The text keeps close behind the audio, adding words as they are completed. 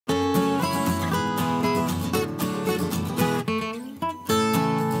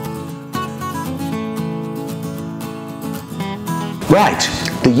Right,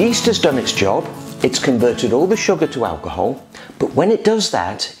 the yeast has done its job. It's converted all the sugar to alcohol, but when it does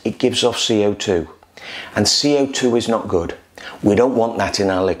that, it gives off CO2. And CO2 is not good. We don't want that in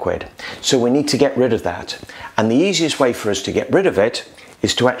our liquid. So we need to get rid of that. And the easiest way for us to get rid of it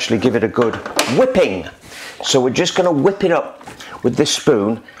is to actually give it a good whipping. So we're just going to whip it up with this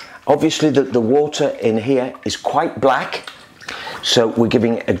spoon. Obviously the water in here is quite black, so we're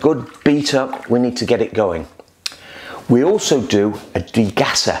giving it a good beat up. We need to get it going. We also do a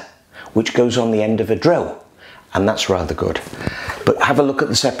degasser, which goes on the end of a drill, and that's rather good. But have a look at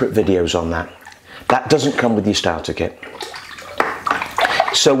the separate videos on that. That doesn't come with your starter kit.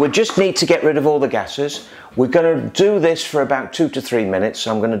 So we just need to get rid of all the gases. We're going to do this for about 2 to 3 minutes.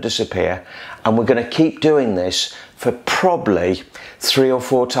 So I'm going to disappear, and we're going to keep doing this for probably 3 or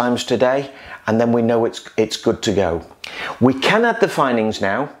 4 times today, and then we know it's good to go. We can add the finings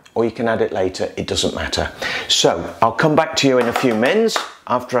now, or you can add it later, it doesn't matter. So I'll come back to you in a few minutes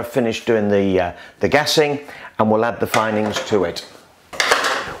after I've finished doing the gassing, and we'll add the finings to it.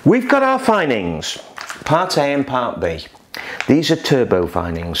 We've got our finings, part A and part B. These are turbo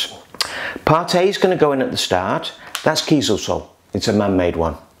finings. Part A is going to go in at the start. That's Kieselsoll. It's a man-made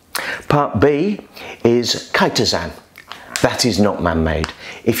one. Part B is chitosan. That is not man-made.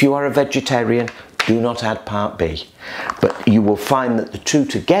 If you are a vegetarian, do not add part B. But you will find that the two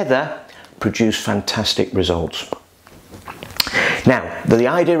together produce fantastic results. Now, the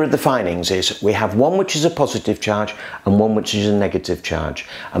idea of the finings is we have one which is a positive charge and one which is a negative charge.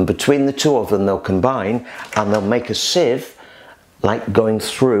 And between the two of them, they'll combine and they'll make a sieve like going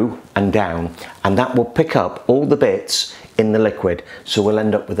through and down. And that will pick up all the bits in the liquid. So we'll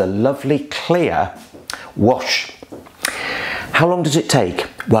end up with a lovely clear wash. How long does it take?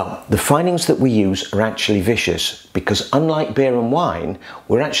 Well, the finings that we use are actually vicious because unlike beer and wine,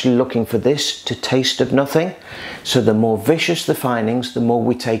 we're actually looking for this to taste of nothing. So the more vicious the finings, the more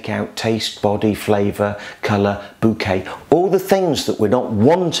we take out taste, body, flavour, colour, bouquet, all the things that we're not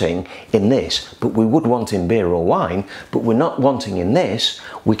wanting in this, but we would want in beer or wine, but we're not wanting in this,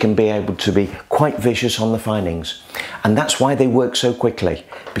 we can be able to be quite vicious on the finings. And that's why they work so quickly,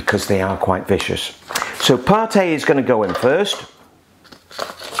 because they are quite vicious. So part A is going to go in first.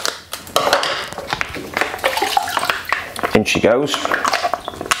 In she goes.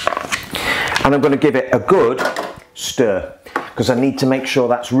 And I'm going to give it a good stir because I need to make sure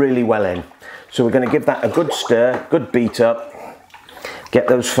that's really well in. So we're going to give that a good stir, good beat up, get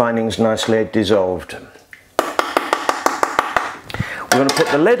those finings nicely dissolved. We're going to put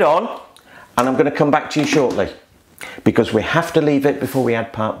the lid on and I'm going to come back to you shortly because we have to leave it before we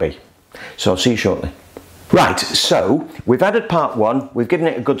add part B. So I'll see you shortly. Right, so we've added part 1, we've given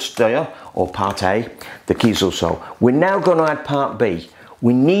it a good stir, or part A, the Kieselsoll. We're now going to add part B.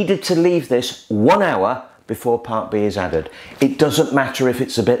 We needed to leave this 1 hour before part B is added. It doesn't matter if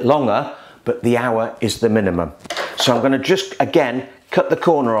it's a bit longer, but the hour is the minimum. So I'm going to just, again, cut the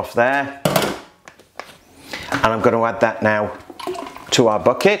corner off there, and I'm going to add that now to our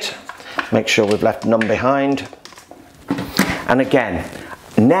bucket. Make sure we've left none behind. And again,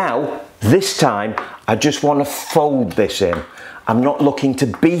 now, this time, I just want to fold this in. I'm not looking to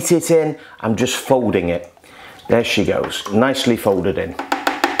beat it in, I'm just folding it. There she goes, nicely folded in.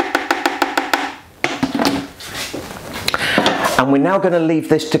 And we're now going to leave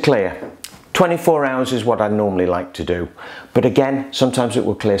this to clear. 24 hours is what I normally like to do. But again, sometimes it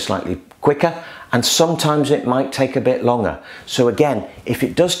will clear slightly quicker and sometimes it might take a bit longer. So again, if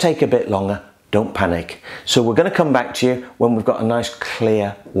it does take a bit longer, don't panic. So we're going to come back to you when we've got a nice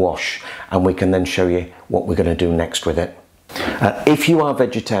clear wash and we can then show you what we're going to do next with it. If you are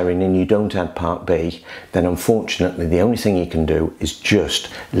vegetarian and you don't add part B, then unfortunately the only thing you can do is just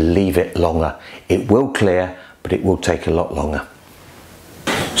leave it longer. It will clear, but it will take a lot longer.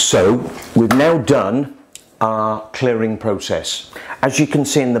 So we've now done our clearing process. As you can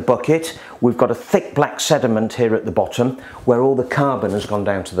see in the bucket, we've got a thick black sediment here at the bottom where all the carbon has gone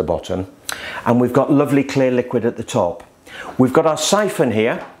down to the bottom, and we've got lovely clear liquid at the top. We've got our siphon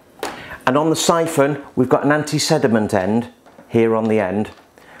here, and on the siphon we've got an anti-sediment end here on the end,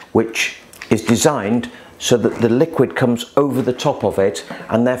 which is designed so that the liquid comes over the top of it,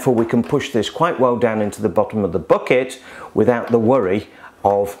 and therefore we can push this quite well down into the bottom of the bucket without the worry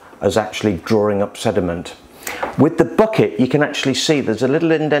of us actually drawing up sediment. With the bucket, you can actually see there's a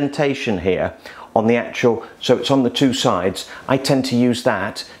little indentation here on the actual, so it's on the two sides. I tend to use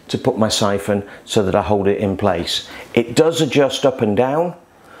that to put my siphon so that I hold it in place. It does adjust up and down,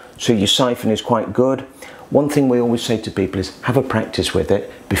 so your siphon is quite good. One thing we always say to people is have a practice with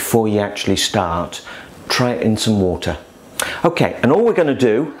it before you actually start. Try it in some water. Okay, and all we're going to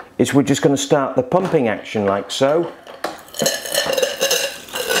do is we're just going to start the pumping action like so.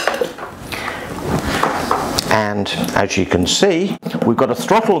 And as you can see, we've got a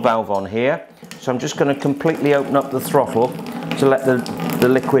throttle valve on here, so I'm just going to completely open up the throttle to let the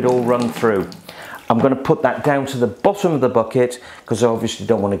liquid all run through. I'm going to put that down to the bottom of the bucket because I obviously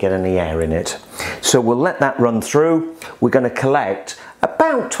don't want to get any air in it. So we'll let that run through. We're going to collect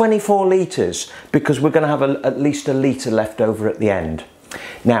about 24 litres because we're going to have at least a litre left over at the end.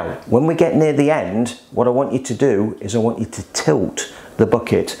 Now, when we get near the end, what I want you to do is I want you to tilt the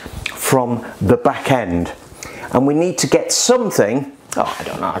bucket from the back end. And we need to get something, oh, I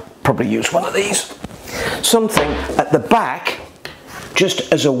don't know, I'd probably use one of these, something at the back,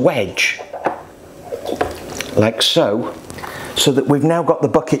 just as a wedge, like so that we've now got the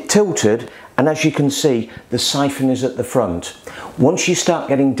bucket tilted, and as you can see, the siphon is at the front. Once you start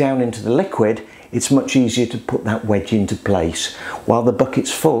getting down into the liquid, it's much easier to put that wedge into place. While the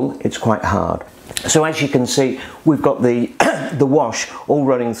bucket's full, it's quite hard. So as you can see, we've got the, the wash all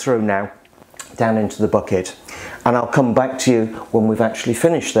running through now, down into the bucket. And I'll come back to you when we've actually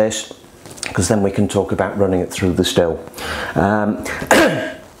finished this, because then we can talk about running it through the still.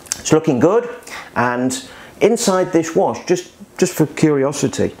 It's looking good, and inside this wash, just for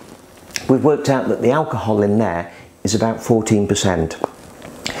curiosity, we've worked out that the alcohol in there is about 14%.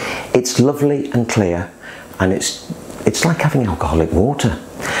 It's lovely and clear, and it's like having alcoholic water.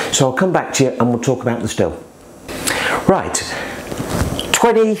 So I'll come back to you and we'll talk about the still. Right,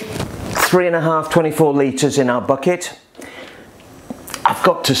 23.5, 24 litres in our bucket. I've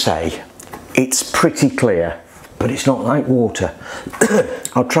got to say, it's pretty clear, but it's not like water.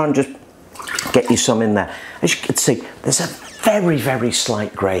 I'll try and just get you some in there. As you can see, there's a very, very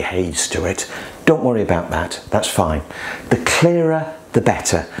slight grey haze to it. Don't worry about that, that's fine. The clearer, the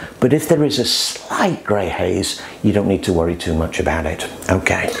better. But if there is a slight grey haze, you don't need to worry too much about it.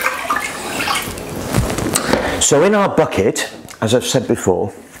 Okay. So in our bucket, as I've said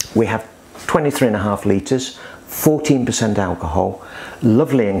before, we have 23.5 litres, 14% alcohol,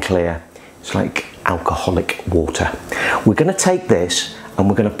 lovely and clear. It's like alcoholic water. We're going to take this and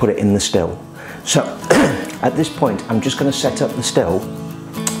we're going to put it in the still. So at this point, I'm just going to set up the still,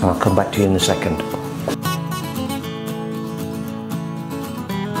 and I'll come back to you in a second.